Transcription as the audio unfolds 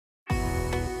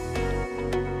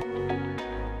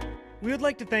We would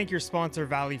like to thank your sponsor,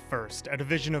 Valley First, a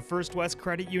division of First West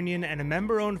Credit Union and a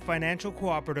member-owned financial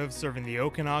cooperative serving the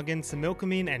Okanagan,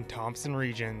 Similkameen, and Thompson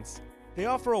regions. They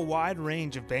offer a wide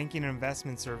range of banking and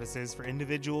investment services for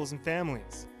individuals and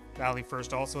families. Valley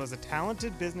First also has a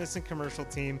talented business and commercial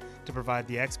team to provide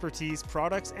the expertise,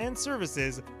 products, and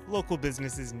services local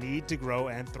businesses need to grow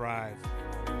and thrive.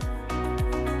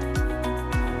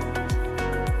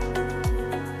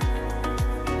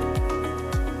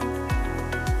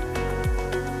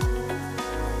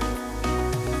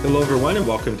 Hello, everyone, and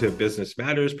welcome to Business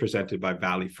Matters, presented by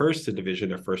Valley First, a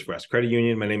division of First West Credit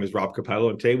Union. My name is Rob Capello,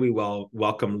 and today we will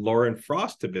welcome Lauren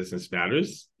Frost to Business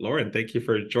Matters. Lauren, thank you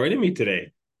for joining me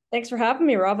today. Thanks for having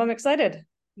me, Rob. I'm excited.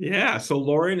 Yeah, so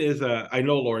Lauren I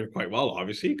know Lauren quite well,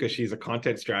 obviously, because she's a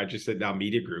content strategist at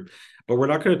NowMedia Group, but we're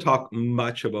not going to talk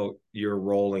much about your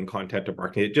role in content and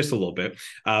marketing, just a little bit.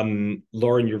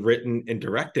 Lauren, you've written and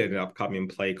directed an upcoming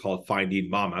play called Finding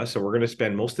Mama, so we're going to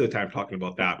spend most of the time talking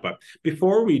about that. But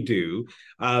before we do,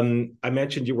 I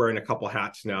mentioned you're wearing a couple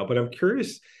hats now, but I'm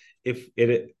curious if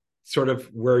it sort of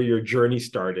where your journey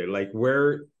started.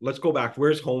 Let's go back.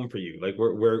 Where's home for you? Like,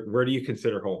 where do you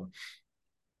consider home?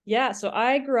 Yeah, so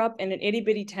I grew up in an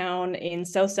itty-bitty town in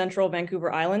south central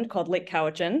Vancouver Island called Lake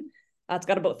Cowichan. It's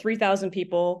got about 3,000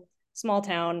 people, small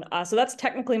town. So that's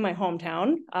technically my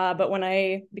hometown. But when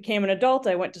I became an adult,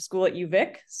 I went to school at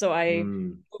UVic. So I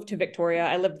moved to Victoria.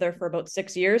 I lived there for about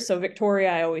 6 years. So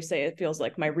Victoria, I always say it feels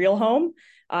like my real home.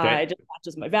 Okay. It just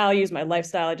matches my values, my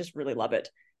lifestyle. I just really love it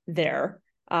there.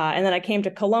 And then I came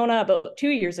to Kelowna about 2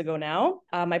 years ago now.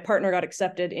 My partner got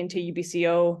accepted into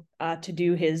UBCO to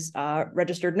do his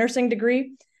registered nursing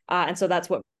degree. And so that's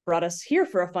what brought us here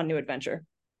for a fun new adventure.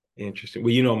 Interesting.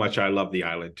 Well, you know how much I love the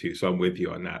island too, so I'm with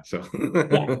you on that. So,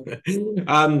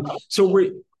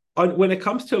 Yeah. When it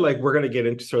comes to we're going to get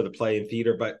into sort of the play and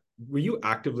theater, but were you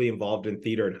actively involved in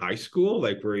theater in high school?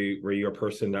 Like, were you a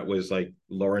person that was like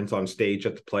Lauren's on stage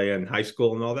at the play in high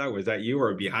school and all that? Was that you,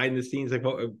 or behind the scenes? Like,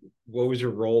 what was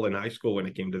your role in high school when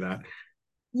it came to that?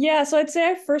 Yeah, so I'd say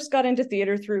I first got into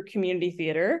theater through community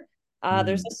theater.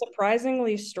 There's a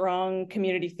surprisingly strong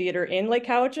community theater in Lake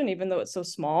Cowichan, even though it's so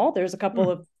small. There's a couple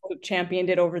of who championed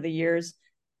it over the years.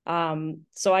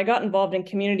 So I got involved in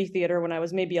community theater when I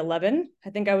was maybe 11. I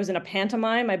think I was in a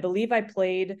pantomime. I believe I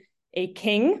played a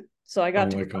king. So I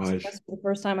got to for the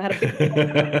first time. I had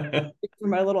a big for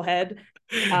my little head.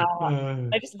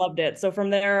 I just loved it. So from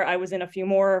there, I was in a few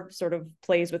more sort of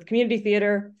plays with community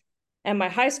theater. And my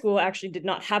high school actually did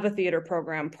not have a theater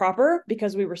program proper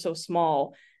because we were so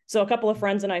small. So a couple of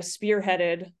friends and I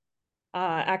spearheaded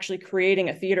actually creating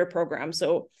a theater program.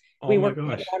 So we worked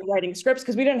on writing scripts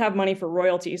because we didn't have money for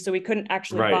royalties. So we couldn't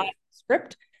actually buy a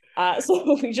script.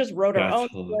 So we just wrote our own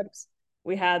scripts.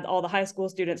 We had all the high school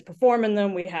students perform in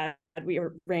them. We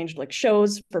arranged like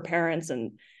shows for parents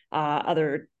and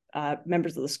other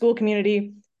members of the school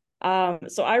community.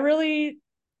 So I really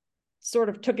sort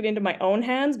of took it into my own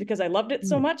hands because I loved it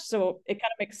so much. So it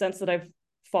kind of makes sense that I've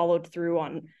followed through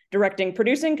on directing,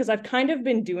 producing, because I've kind of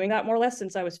been doing that more or less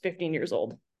since I was 15 years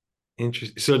old.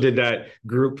 Interesting. So did that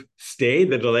group stay?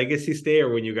 Did the legacy stay,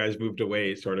 or when you guys moved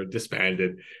away, it sort of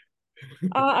disbanded?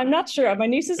 I'm not sure. My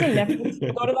nieces and nephews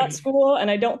go to that school, and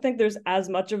I don't think there's as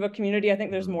much of a community. I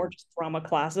think there's more just drama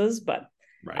classes, but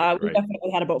we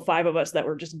definitely had about 5 of us that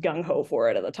were just gung-ho for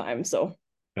it at the time. So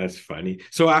that's funny.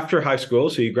 So after high school,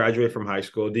 so you graduated from high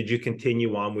school, did you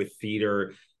continue on with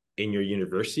theater in your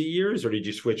university years, or did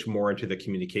you switch more into the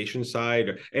communication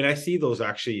side? And I see those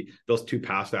two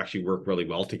paths actually work really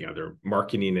well together.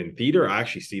 Marketing and theater, I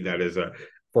actually see that as a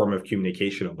form of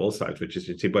communication on both sides, which is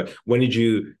interesting. But when did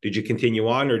you continue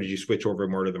on, or did you switch over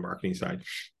more to the marketing side?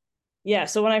 Yeah,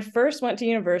 so when I first went to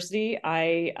university,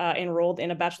 I enrolled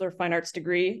in a Bachelor of Fine Arts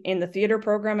degree in the theater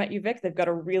program at UVic. They've got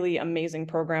a really amazing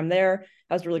program there.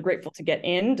 I was really grateful to get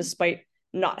in, despite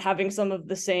not having some of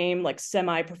the same like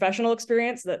semi-professional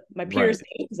experience that my peers did,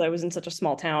 because I was in such a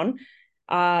small town.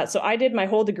 So I did my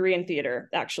whole degree in theater,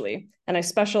 actually, and I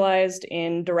specialized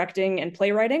in directing and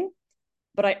playwriting.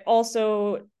 But I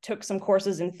also took some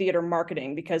courses in theater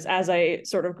marketing because as I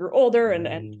sort of grew older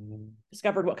and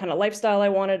discovered what kind of lifestyle I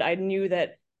wanted, I knew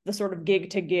that the sort of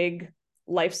gig to gig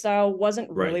lifestyle wasn't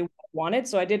really what I wanted.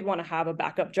 So I did want to have a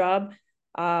backup job.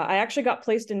 I actually got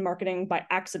placed in marketing by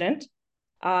accident.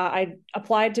 I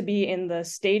applied to be in the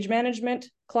stage management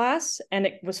class and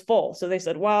it was full. So they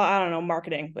said, well, I don't know,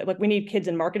 marketing. Like we need kids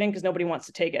in marketing because nobody wants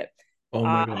to take it. Oh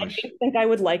my I gosh. didn't think I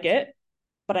would like it,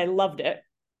 but I loved it.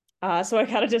 So I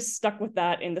kind of just stuck with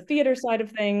that in the theater side of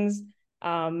things.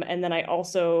 And then I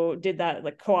also did that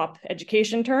like co-op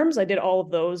education terms. I did all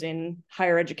of those in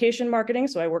higher education marketing.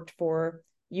 So I worked for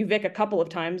UVic a couple of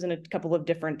times in a couple of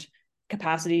different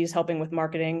capacities, helping with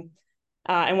marketing.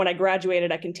 And when I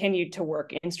graduated, I continued to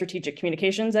work in strategic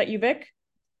communications at UVic,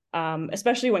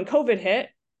 especially when COVID hit.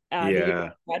 The year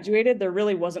I graduated, there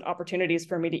really wasn't opportunities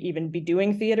for me to even be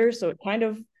doing theater. So it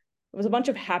was a bunch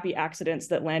of happy accidents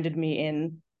that landed me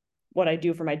in what I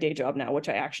do for my day job now, which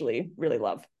I actually really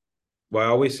love. Well, I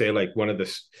always say, like,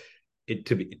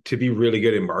 to be really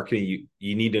good in marketing,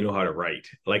 you need to know how to write.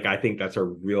 Like, I think that's a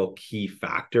real key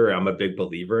factor. I'm a big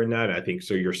believer in that. I think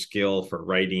so. Your skill for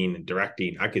writing and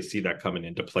directing, I could see that coming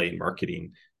into play in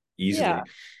marketing easily.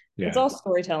 Yeah. It's all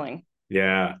storytelling.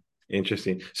 Yeah.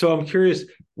 Interesting. So I'm curious,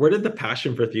 where did the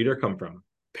passion for theater come from?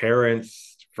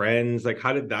 Parents, friends? Like,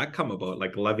 how did that come about?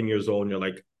 Like 11 years old and you're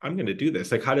like, I'm going to do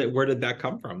this. Like, where did that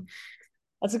come from?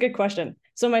 That's a good question.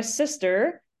 So my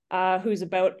sister, who's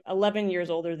about 11 years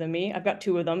older than me, I've got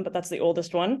two of them, but that's the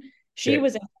oldest one. She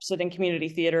was interested in community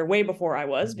theater way before I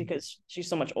was, because she's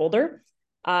so much older.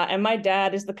 And my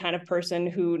dad is the kind of person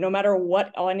who, no matter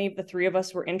what any of the three of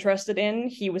us were interested in,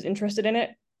 he was interested in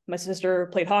it. My sister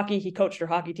played hockey. He coached her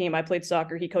hockey team. I played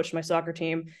soccer. He coached my soccer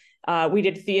team. We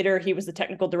did theater. He was the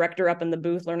technical director up in the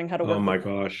booth, learning how to work. Oh my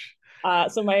gosh.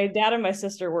 So my dad and my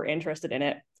sister were interested in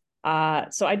it.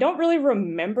 So I don't really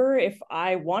remember if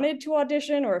I wanted to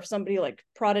audition or if somebody like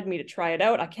prodded me to try it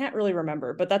out. I can't really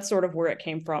remember, but that's sort of where it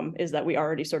came from, is that we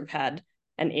already sort of had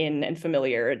an in and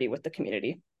familiarity with the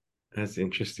community. That's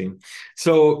interesting.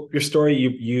 So your story,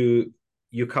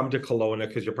 you come to Kelowna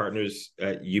because your partner's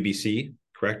at UBC,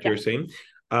 correct? Yeah. You're saying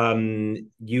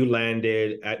you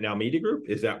landed at NowMedia Group.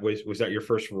 Was that your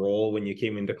first role when you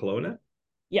came into Kelowna?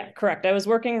 Yeah, correct. I was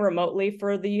working remotely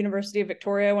for the University of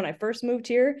Victoria when I first moved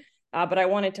here, but I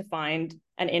wanted to find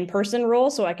an in-person role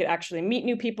so I could actually meet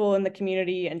new people in the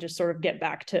community and just sort of get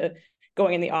back to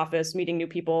going in the office, meeting new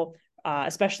people,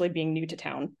 especially being new to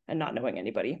town and not knowing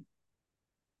anybody.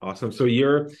 Awesome. So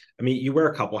you wear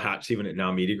a couple hats even at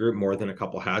NowMedia Group, more than a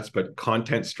couple hats, but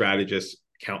content strategist,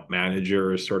 account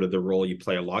manager is sort of the role you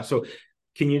play a lot. So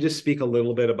can you just speak a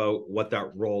little bit about what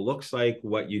that role looks like,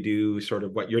 what you do, sort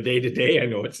of what your day-to-day, I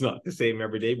know it's not the same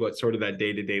every day, but sort of that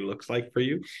day-to-day looks like for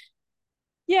you?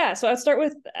 Yeah, so I'd start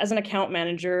with, as an account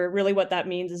manager, really what that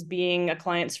means is being a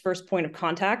client's first point of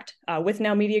contact. With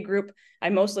NowMedia Group, I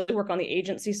mostly work on the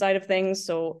agency side of things,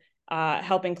 so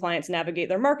helping clients navigate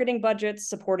their marketing budgets,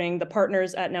 supporting the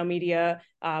partners at NowMedia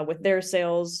with their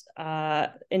sales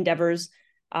endeavors,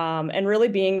 and really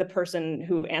being the person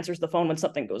who answers the phone when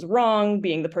something goes wrong,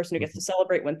 being the person who gets to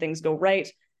celebrate when things go right.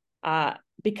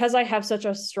 Because I have such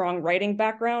a strong writing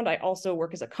background, I also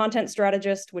work as a content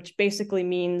strategist, which basically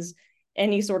means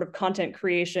any sort of content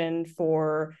creation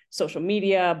for social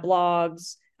media,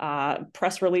 blogs,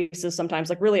 press releases, sometimes,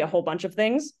 like really a whole bunch of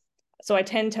things. So I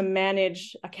tend to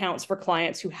manage accounts for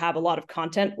clients who have a lot of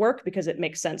content work, because it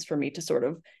makes sense for me to sort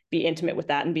of be intimate with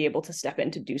that and be able to step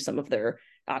in to do some of their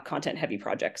content heavy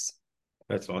projects.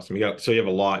 That's awesome. So you have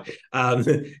a lot.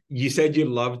 You said you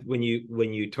loved when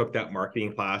you took that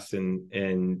marketing class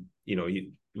and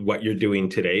what you're doing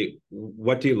today.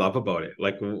 What do you love about it?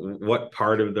 Like, what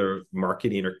part of the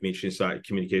marketing or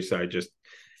communication side just,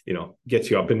 gets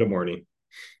you up in the morning?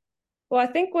 Well, I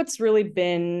think what's really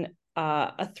been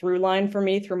a through line for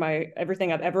me through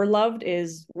everything I've ever loved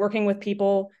is working with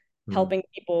people, helping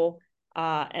people,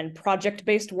 and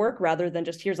project-based work rather than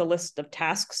just here's a list of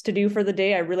tasks to do for the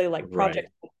day. I really like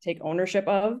projects to take ownership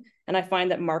of. And I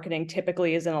find that marketing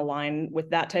typically is in a line with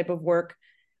that type of work.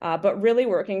 But really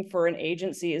working for an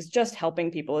agency is just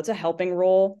helping people. It's a helping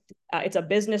role. It's a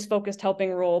business-focused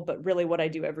helping role, but really what I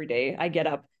do every day, I get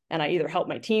up and I either help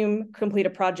my team complete a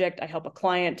project, I help a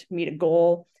client meet a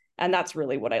goal. And that's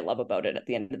really what I love about it at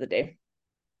the end of the day.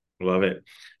 Love it.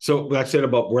 So that's it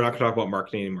about, we're not going to talk about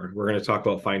marketing anymore. We're going to talk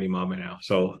about Finding Mama now.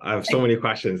 So I have so many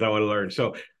questions I want to learn.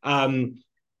 So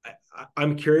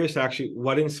I'm curious, actually,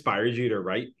 what inspired you to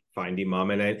write Finding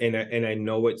Mama? And I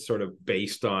know it's sort of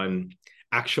based on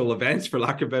actual events, for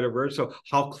lack of a better word. So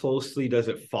how closely does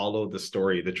it follow the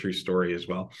story, the true story as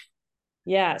well?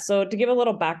 Yeah. So to give a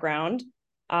little background,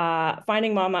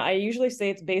 Finding Mama, I usually say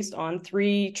it's based on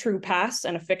 3 true pasts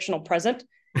and a fictional present,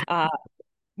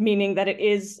 meaning that it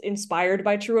is inspired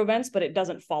by true events, but it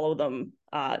doesn't follow them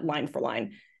line for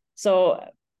line. So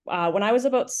when I was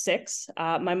about 6,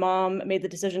 my mom made the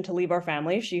decision to leave our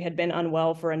family. She had been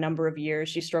unwell for a number of years.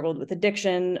 She struggled with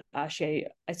addiction.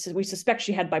 We suspect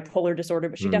she had bipolar disorder,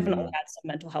 but she definitely had some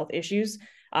mental health issues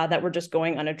that were just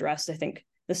going unaddressed. I think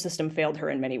the system failed her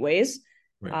in many ways.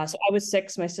 Right. So I was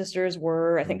 6. My sisters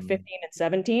were, I think, 15 and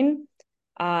 17.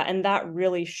 And that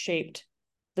really shaped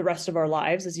the rest of our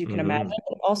lives, as you can imagine.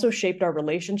 It also shaped our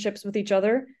relationships with each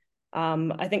other.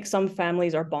 I think some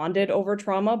families are bonded over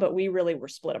trauma, but we really were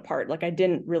split apart. Like I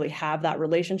didn't really have that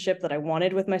relationship that I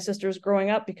wanted with my sisters growing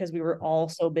up because we were all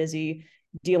so busy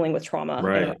dealing with trauma in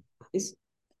our lives.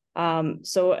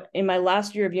 So in my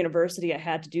last year of university, I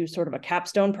had to do sort of a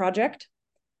capstone project,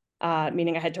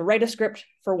 meaning I had to write a script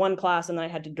for one class and then I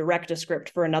had to direct a script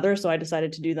for another. So I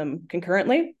decided to do them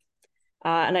concurrently.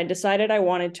 And I decided I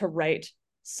wanted to write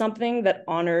something that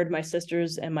honored my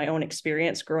sisters and my own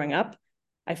experience growing up.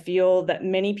 I feel that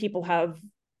many people have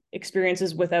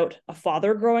experiences without a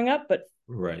father growing up, but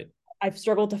I've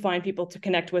struggled to find people to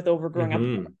connect with over growing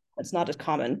up. It's not as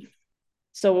common.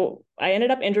 So I ended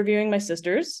up interviewing my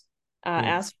sisters,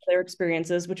 asked their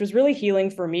experiences, which was really healing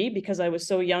for me because I was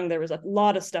so young. There was a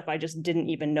lot of stuff I just didn't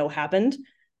even know happened.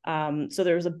 So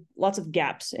there was lots of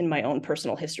gaps in my own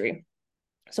personal history.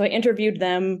 So I interviewed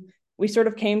them. We sort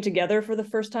of came together for the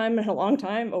first time in a long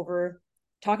time over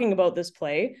talking about this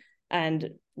play and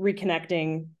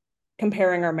reconnecting,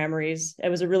 comparing our memories. It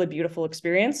was a really beautiful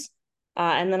experience.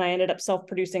 And then I ended up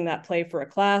self-producing that play for a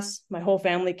class. My whole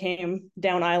family came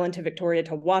down island to Victoria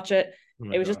to watch it.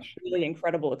 It was just a really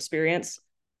incredible experience.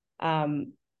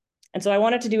 And so I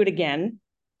wanted to do it again,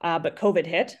 but COVID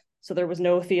hit. So there was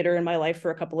no theater in my life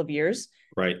for a couple of years.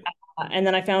 And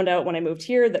then I found out when I moved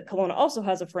here that Kelowna also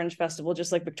has a Fringe Festival,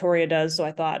 just like Victoria does. So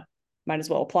I thought, might as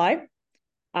well apply.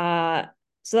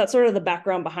 So that's sort of the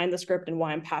background behind the script and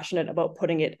why I'm passionate about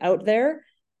putting it out there.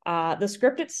 The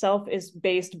script itself is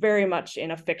based very much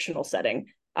in a fictional setting.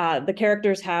 The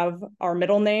characters have our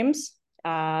middle names.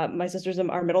 My sisters are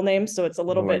our middle names, so it's a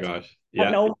little bit of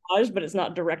an homage, but it's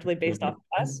not directly based off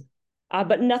of us.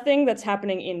 But nothing that's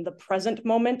happening in the present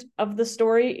moment of the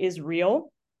story is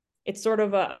real. It's sort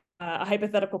of a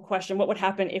hypothetical question. What would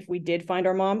happen if we did find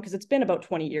our mom? Because it's been about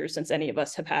 20 years since any of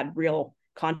us have had real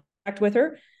contact with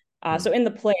her. So in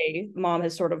the play, mom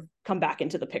has sort of come back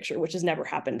into the picture, which has never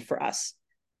happened for us.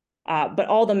 But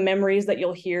all the memories that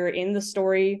you'll hear in the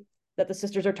story that the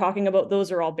sisters are talking about,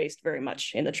 those are all based very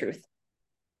much in the truth.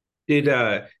 Did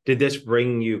this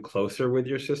bring you closer with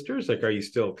your sisters? Like, are you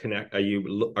still are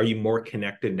you more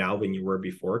connected now than you were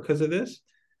before because of this?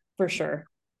 For sure.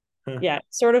 Yeah,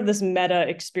 sort of this meta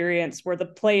experience where the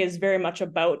play is very much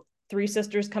about three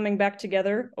sisters coming back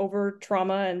together over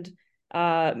trauma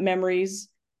and memories.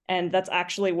 And that's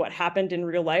actually what happened in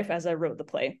real life as I wrote the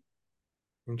play.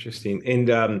 Interesting.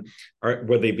 And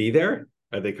will they be there?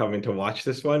 Are they coming to watch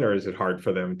this one, or is it hard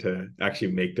for them to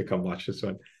actually make to come watch this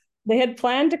one? They had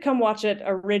planned to come watch it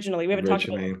originally. We haven't talked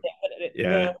about it, but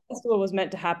the festival was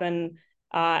meant to happen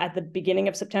at the beginning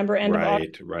of September, end of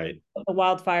August. The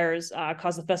wildfires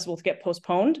caused the festival to get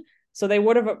postponed. So they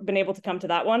would have been able to come to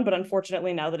that one, but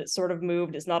unfortunately, now that it's sort of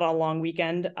moved, it's not on a long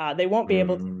weekend. They won't be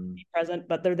able to be present,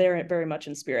 but they're there very much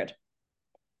in spirit.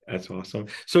 That's awesome.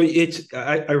 So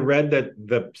I read that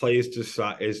the play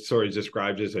is sort of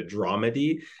described as a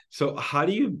dramedy. So how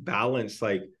do you balance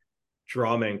like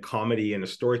drama and comedy in a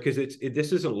story? Because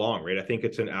this isn't long, right? I think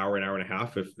it's an hour and a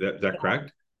half. If that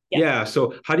correct? Yeah.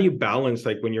 So how do you balance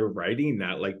like when you're writing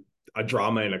that, like a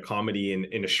drama and a comedy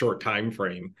in a short time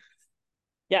frame?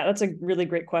 Yeah, that's a really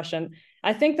great question.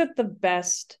 I think that the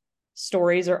best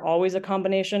stories are always a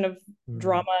combination of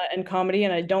drama and comedy,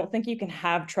 and I don't think you can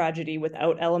have tragedy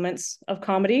without elements of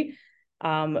comedy,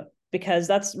 because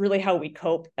that's really how we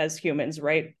cope as humans,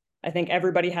 right? I think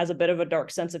everybody has a bit of a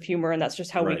dark sense of humor, and that's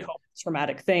just how we cope with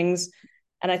traumatic things.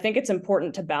 And I think it's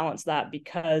important to balance that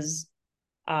because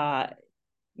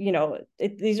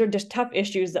these are just tough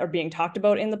issues that are being talked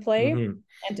about in the play. And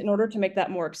in order to make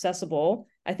that more accessible,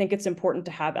 I think it's important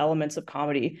to have elements of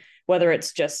comedy, whether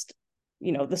it's just,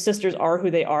 the sisters are who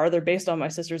they are. They're based on my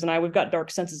sisters and I. We've got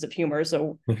dark senses of humor.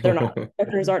 So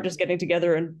characters aren't just getting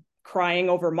together and crying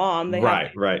over mom. They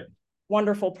have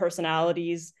wonderful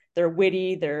personalities. They're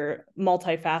witty. They're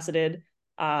multifaceted.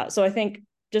 So I think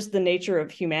just the nature of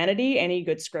humanity, any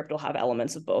good script will have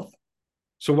elements of both.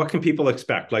 So what can people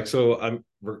expect? Like, so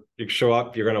you show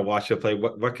up, you're going to watch the play.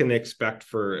 What can they expect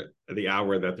for the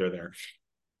hour that they're there?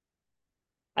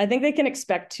 I think they can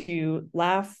expect to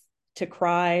laugh, to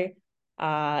cry,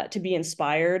 to be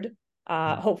inspired,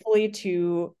 hopefully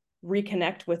to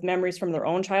reconnect with memories from their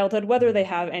own childhood, whether they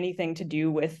have anything to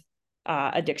do with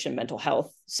addiction, mental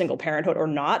health, single parenthood or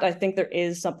not. I think there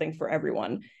is something for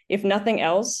everyone. If nothing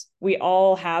else, we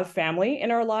all have family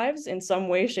in our lives in some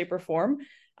way, shape, or form.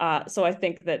 So I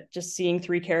think that just seeing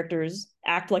three characters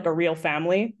act like a real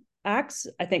family acts,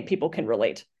 I think people can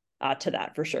relate to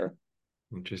that for sure.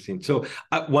 Interesting. So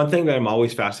one thing that I'm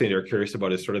always fascinated or curious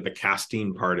about is sort of the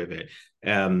casting part of it.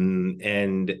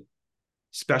 And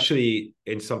especially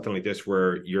in something like this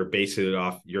where you're basing it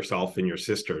off yourself and your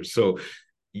sisters. So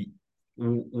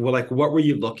well, like, what were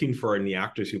you looking for in the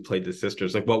actors who played the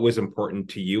sisters? Like, what was important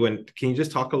to you? And can you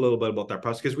just talk a little bit about that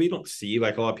process? Because we don't see,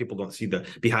 like, a lot of people don't see the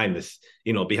behind this,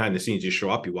 behind the scenes. You show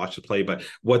up, you watch the play, but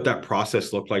what that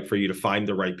process looked like for you to find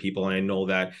the right people. And I know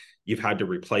that you've had to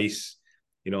replace,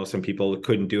 some people that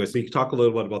couldn't do it. So you can talk a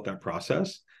little bit about that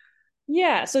process.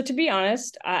 Yeah. So to be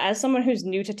honest, as someone who's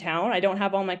new to town, I don't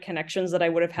have all my connections that I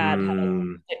would have had had I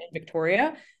lived in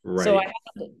Victoria. So I Right.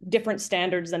 have different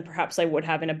standards than perhaps I would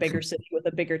have in a bigger city with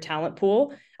a bigger talent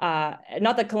pool. Not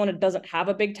that Kelowna doesn't have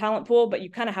a big talent pool, but you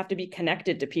kind of have to be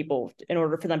connected to people in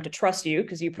order for them to trust you,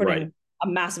 because you're Right. putting a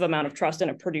massive amount of trust in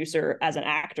a producer as an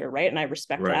actor, right? And I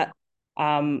respect Right.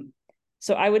 that.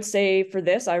 So I would say for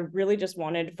this, I really just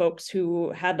wanted folks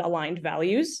who had aligned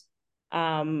values,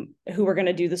 who were going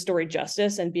to do the story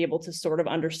justice and be able to sort of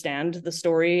understand the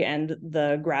story and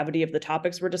the gravity of the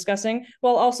topics we're discussing,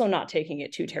 while also not taking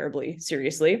it too terribly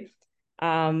seriously.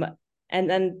 And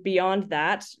then beyond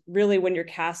that, really, when you're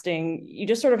casting, you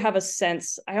just sort of have a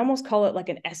sense. I almost call it like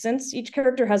an essence. Each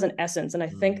character has an essence. And I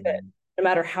think that no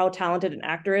matter how talented an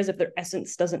actor is, if their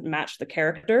essence doesn't match the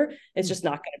character, it's just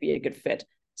not going to be a good fit.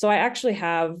 So I actually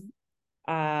have,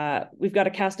 we've got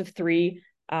a cast of 3.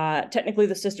 Technically,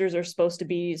 the sisters are supposed to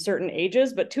be certain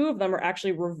ages, but 2 of them are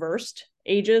actually reversed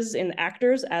ages in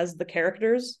actors as the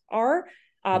characters are.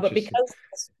 But because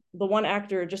the one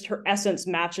actor, just her essence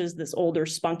matches this older,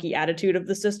 spunky attitude of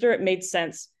the sister, it made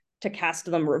sense to cast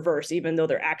them reverse, even though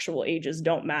their actual ages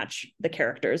don't match the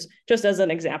characters, just as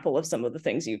an example of some of the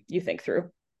things you think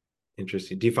through.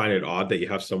 Interesting. Do you find it odd that you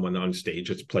have someone on stage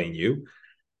that's playing you?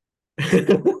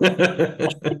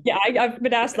 Yeah, I've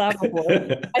been asked that before.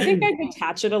 I think I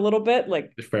detach it a little bit,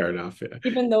 like, fair enough. Yeah.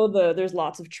 even though there's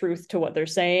lots of truth to what they're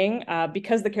saying,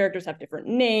 because the characters have different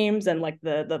names and like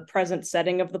the present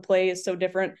setting of the play is so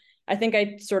different. I think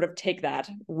I sort of take that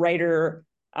writer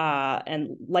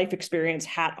and life experience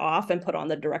hat off and put on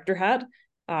the director hat,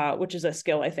 which is a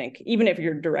skill, I think. Even if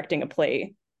you're directing a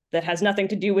play that has nothing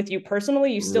to do with you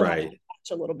personally, you still have to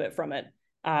catch a little bit from it,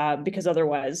 because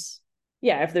otherwise,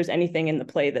 yeah, if there's anything in the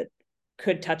play that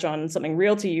could touch on something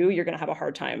real to you, you're going to have a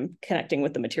hard time connecting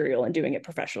with the material and doing it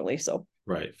professionally. So,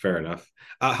 right, fair enough.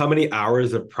 How many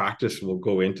hours of practice will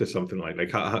go into something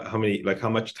like how many, like, how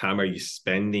much time are you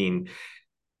spending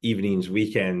evenings,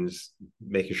 weekends,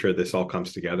 making sure this all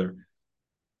comes together?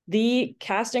 The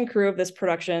cast and crew of this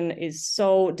production is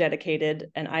so dedicated,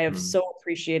 and I have so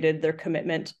appreciated their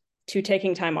commitment to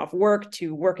taking time off work,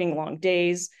 to working long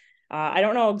days. I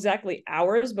don't know exactly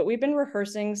hours, but we've been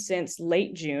rehearsing since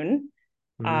late June.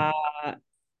 I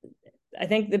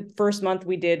think the first month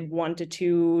we did 1 to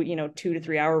 2, 2 to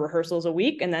 3 hour rehearsals a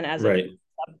week. And then as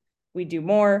we do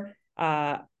more,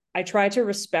 I try to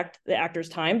respect the actor's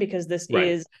time, because this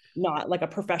is not like a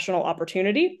professional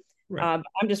opportunity. I'm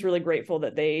just really grateful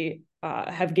that they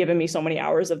have given me so many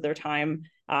hours of their time.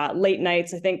 Late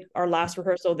nights, I think our last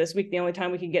rehearsal this week, the only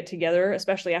time we could get together,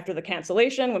 especially after the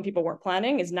cancellation when people weren't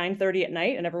planning, is 9:30 at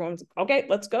night. And everyone's okay,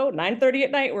 let's go. 9:30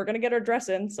 at night, we're going to get our dress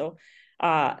in. So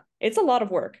it's a lot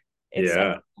of work. It's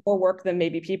more work than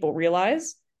maybe people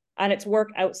realize. And it's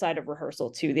work outside of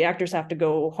rehearsal too. The actors have to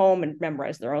go home and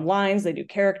memorize their own lines. They do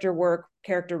character work,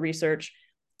 character research.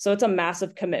 So it's a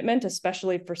massive commitment,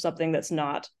 especially for something that's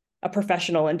not a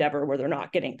professional endeavor where they're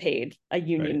not getting paid a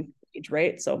union wage,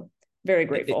 right? So very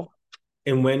grateful.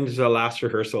 And when's the last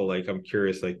rehearsal? Like, I'm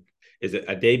curious, like, is it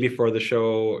a day before the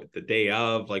show, the day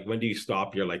of? Like, when do you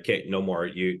stop? You're like, okay, no more.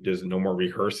 There's no more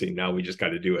rehearsing. Now we just got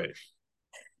to do it.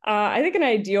 I think in an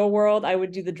ideal world, I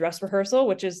would do the dress rehearsal,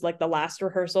 which is like the last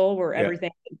rehearsal where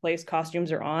everything's in place,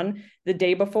 costumes are on, the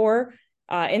day before.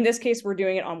 In this case, we're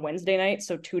doing it on Wednesday night,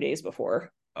 so 2 days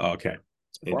before. Okay,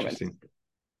 interesting.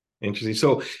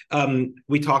 So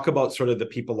we talk about sort of the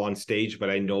people on stage,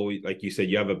 but I know, like you said,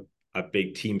 you have a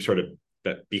big team sort of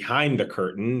that behind the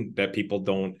curtain that people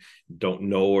don't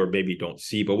know or maybe don't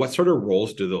see. But what sort of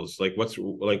roles do those, what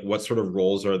sort of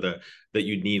roles are that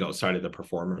you need outside of the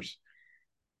performers?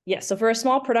 Yeah, so for a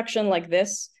small production like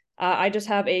this, I just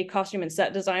have a costume and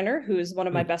set designer who's one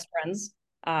of my best friends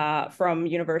from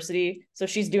university. So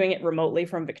she's doing it remotely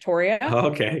from Victoria.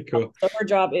 Okay, cool. So her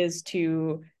job is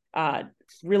to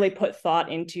really put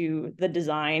thought into the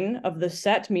design of the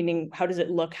set, meaning how does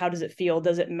it look? How does it feel?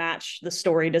 Does it match the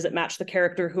story? Does it match the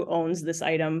character who owns this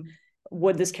item?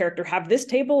 Would this character have this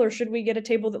table, or should we get a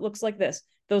table that looks like this?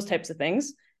 Those types of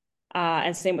things.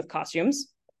 And same with costumes.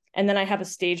 And then I have a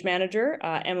stage manager,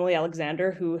 Emily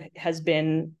Alexander, who has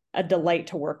been a delight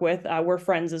to work with. We're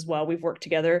friends as well. We've worked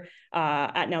together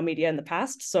at NowMedia in the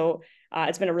past. So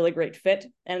it's been a really great fit.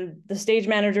 And the stage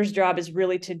manager's job is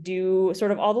really to do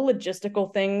sort of all the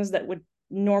logistical things that would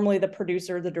normally the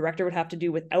producer, the director would have to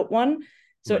do without one.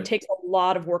 So Right. it takes a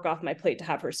lot of work off my plate to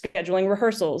have her scheduling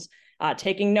rehearsals,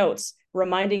 taking notes,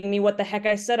 reminding me what the heck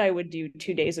I said I would do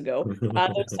 2 days ago,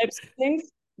 those types of things.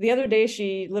 The other day,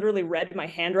 she literally read my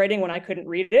handwriting when I couldn't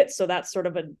read it. So that's sort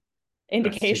of an That's too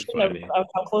indication funny. of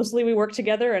how closely we work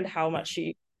together and how much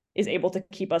she is able to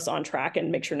keep us on track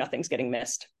and make sure nothing's getting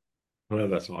missed. Well,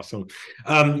 that's awesome.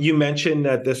 You mentioned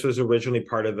that this was originally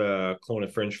part of the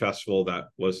Kelowna Fringe Festival that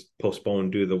was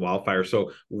postponed due to the wildfire.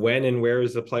 So when and where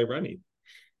is the play running?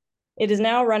 It is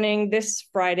now running this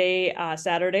Friday,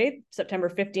 Saturday, September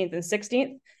 15th and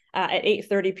 16th at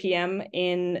 8:30 p.m.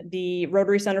 in the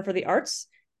Rotary Center for the Arts.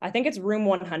 I think it's room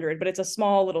 100, but it's a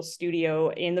small little studio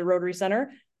in the Rotary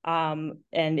Center. And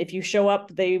if you show up,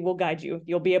 they will guide you.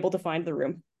 You'll be able to find the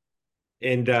room.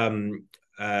 And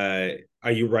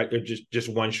are you right? Just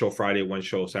one show Friday, one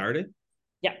show Saturday?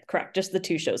 Yeah, correct. Just the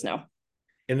 2 shows now.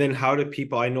 And then how do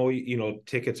people, I know,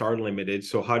 tickets are limited.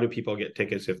 So how do people get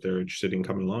tickets if they're interested in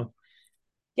coming along?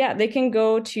 Yeah, they can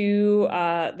go to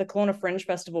the Kelowna Fringe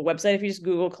Festival website. If you just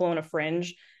Google Kelowna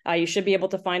Fringe, you should be able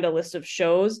to find a list of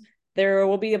shows. There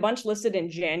will be a bunch listed in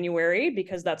January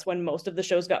because that's when most of the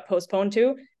shows got postponed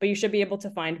to, but you should be able to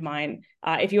find mine.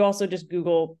 If you also just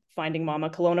Google Finding Mama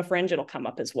Kelowna Fringe, it'll come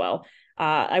up as well.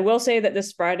 I will say that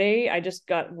this Friday, I just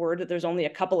got word that there's only a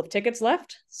couple of tickets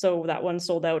left. So that one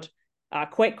sold out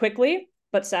quite quickly,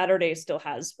 but Saturday still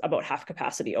has about half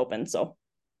capacity open. So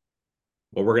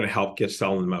Well, we're going to help get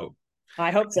selling them out.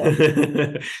 I hope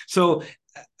so. So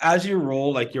as you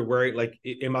roll, like you're wearing, like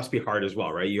it must be hard as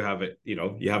well, right? You have it,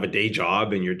 you have a day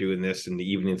job and you're doing this in the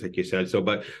evenings, like you said. So,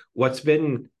 but what's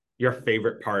been your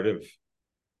favorite part of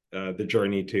the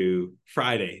journey to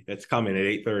Friday that's coming at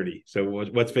 8:30? So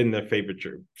what's been the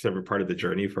favorite part of the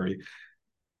journey for you?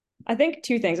 I think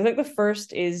 2 things. I think the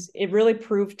first is it really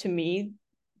proved to me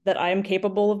that I am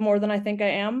capable of more than I think I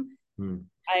am.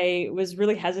 I was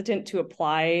really hesitant to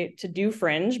apply to do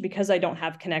Fringe because I don't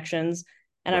have connections.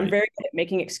 And Right. I'm very good at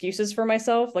making excuses for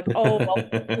myself, like, oh, well,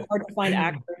 it's hard to find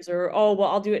actors, or, oh, well,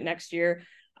 I'll do it next year.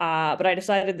 But I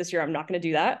decided this year I'm not going to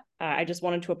do that. I just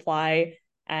wanted to apply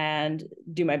and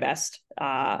do my best.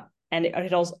 And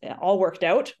it all worked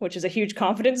out, which is a huge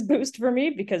confidence boost for me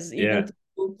because even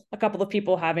a couple of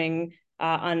people having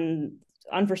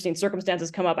unforeseen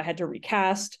circumstances come up, I had to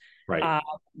recast. Right.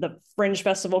 The Fringe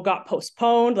Festival got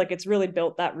postponed. Like, it's really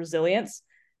built that resilience.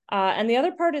 And the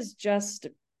other part is just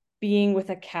being with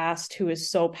a cast who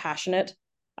is so passionate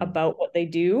about what they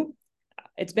do.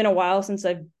 It's been a while since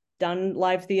I've done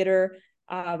live theater.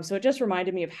 So it just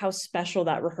reminded me of how special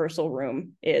that rehearsal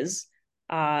room is.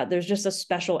 There's just a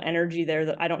special energy there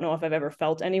that I don't know if I've ever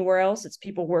felt anywhere else. It's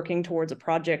people working towards a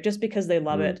project just because they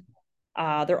love it.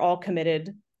 They're all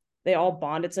committed. They all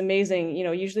bond. It's amazing.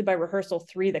 Usually by rehearsal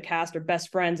 3, the cast are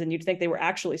best friends and you'd think they were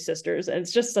actually sisters. And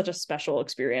it's just such a special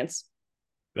experience.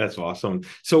 That's awesome.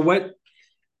 So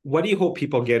what do you hope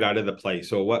people get out of the play?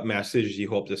 So what message do you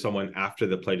hope that someone after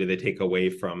the play do they take away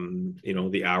from,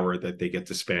 the hour that they get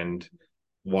to spend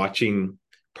watching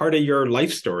part of your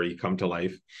life story come to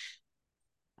life?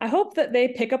 I hope that they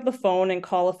pick up the phone and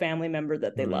call a family member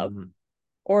that they love,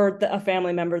 or a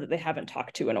family member that they haven't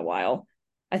talked to in a while.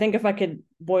 I think if I could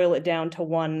boil it down to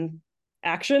one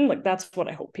action, like that's what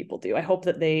I hope people do. I hope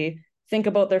that they think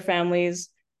about their families.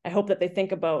 I hope that they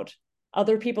think about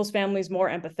other people's families more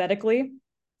empathetically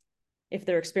if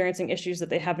they're experiencing issues that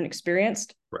they haven't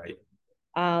experienced. Right.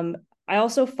 I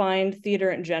also find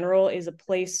theater in general is a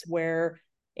place where,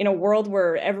 in a world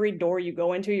where every door you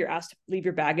go into, you're asked to leave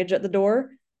your baggage at the door.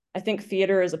 I think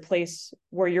theater is a place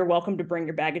where you're welcome to bring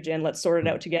your baggage in. Let's sort it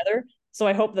out together. So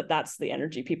I hope that that's the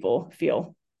energy people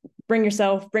feel. Bring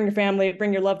yourself, bring your family,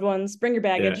 bring your loved ones, bring your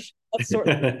baggage. Yeah. Let's sort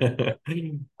it.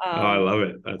 I love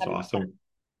it. That's awesome.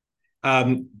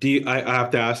 I have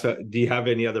to ask, do you have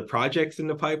any other projects in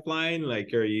the pipeline?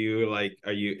 Like, are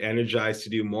you energized to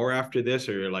do more after this,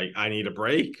 or you're like, I need a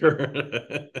break?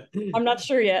 I'm not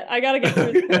sure yet. I got to get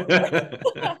through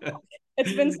this.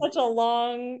 It's been such a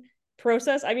long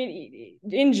process. I mean,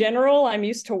 in general, I'm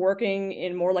used to working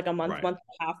in more like a month and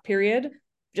a half period,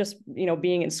 just,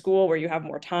 being in school where you have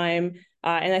more time.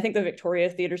 And I think the Victoria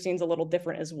theater scene's a little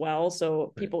different as well.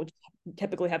 So people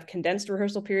typically have condensed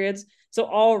rehearsal periods. So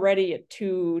already a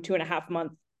 2.5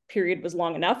 month period was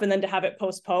long enough. And then to have it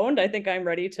postponed, I think I'm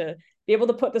ready to be able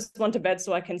to put this one to bed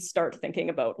so I can start thinking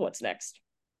about what's next.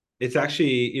 It's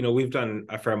actually, we've done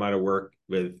a fair amount of work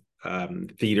with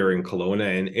theater in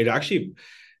Kelowna, and it actually,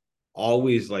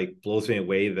 always like blows me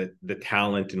away, that the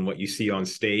talent and what you see on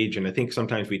stage. And I think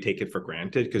sometimes we take it for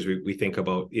granted because we think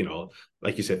about, you know,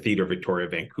 like you said, Theatre Victoria,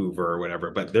 Vancouver or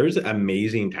whatever, but there's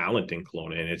amazing talent in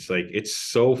Kelowna, and it's like, it's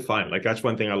so fun. Like that's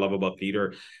one thing I love about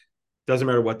theater. Doesn't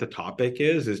matter what the topic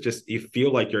is just, you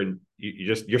feel like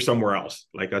you're somewhere else.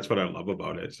 Like that's what I love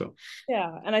about it. So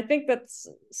yeah, and I think that's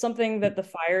something that the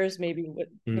fires, maybe with,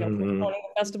 you know, the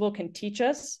festival can teach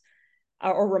us,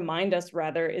 or remind us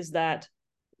rather, is that,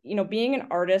 you know, being an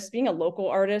artist, being a local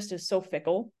artist is so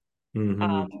fickle.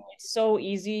 It's so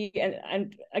easy.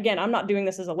 And again, I'm not doing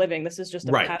this as a living. This is just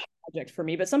a passion project for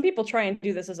me. But some people try and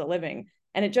do this as a living.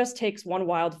 And it just takes one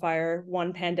wildfire,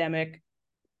 one pandemic,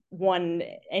 one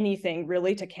anything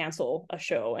really to cancel a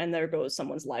show. And there goes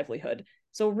someone's livelihood.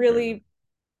 So really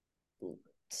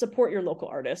support your local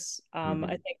artists. I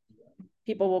think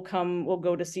people will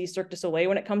go to see Cirque du Soleil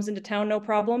when it comes into town, no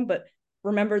problem. But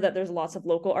remember that there's lots of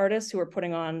local artists who are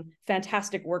putting on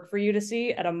fantastic work for you to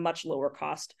see at a much lower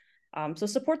cost. So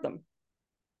support them.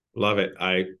 Love it.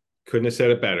 I couldn't have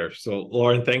said it better. So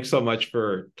Lauren, thanks so much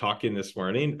for talking this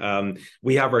morning.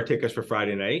 We have our tickets for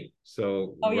Friday night,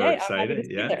 so we're excited.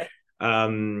 Yeah.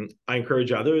 I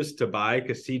encourage others to buy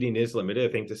because seating is limited.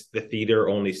 I think the theater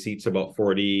only seats about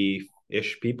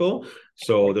 40-ish people.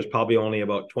 So there's probably only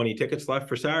about 20 tickets left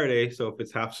for Saturday. So if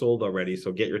it's half sold already,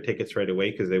 so get your tickets right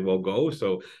away because they will go.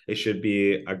 So it should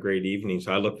be a great evening.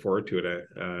 So I look forward to it,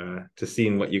 to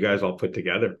seeing what you guys all put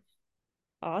together.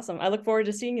 Awesome. I look forward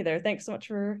to seeing you there. Thanks so much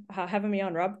for having me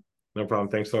on, Rob. No problem.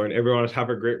 Thanks, Lauren. Everyone, have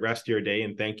a great rest of your day.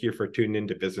 And thank you for tuning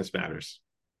into Business Matters.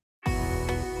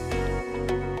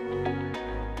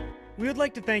 We would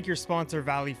like to thank your sponsor,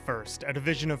 Valley First, a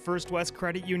division of First West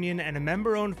Credit Union and a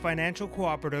member-owned financial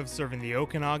cooperative serving the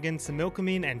Okanagan,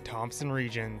 Similkameen, and Thompson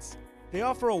regions. They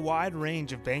offer a wide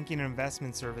range of banking and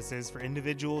investment services for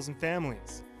individuals and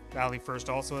families. Valley First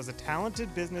also has a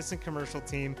talented business and commercial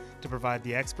team to provide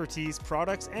the expertise,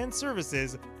 products, and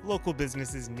services local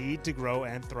businesses need to grow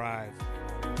and thrive.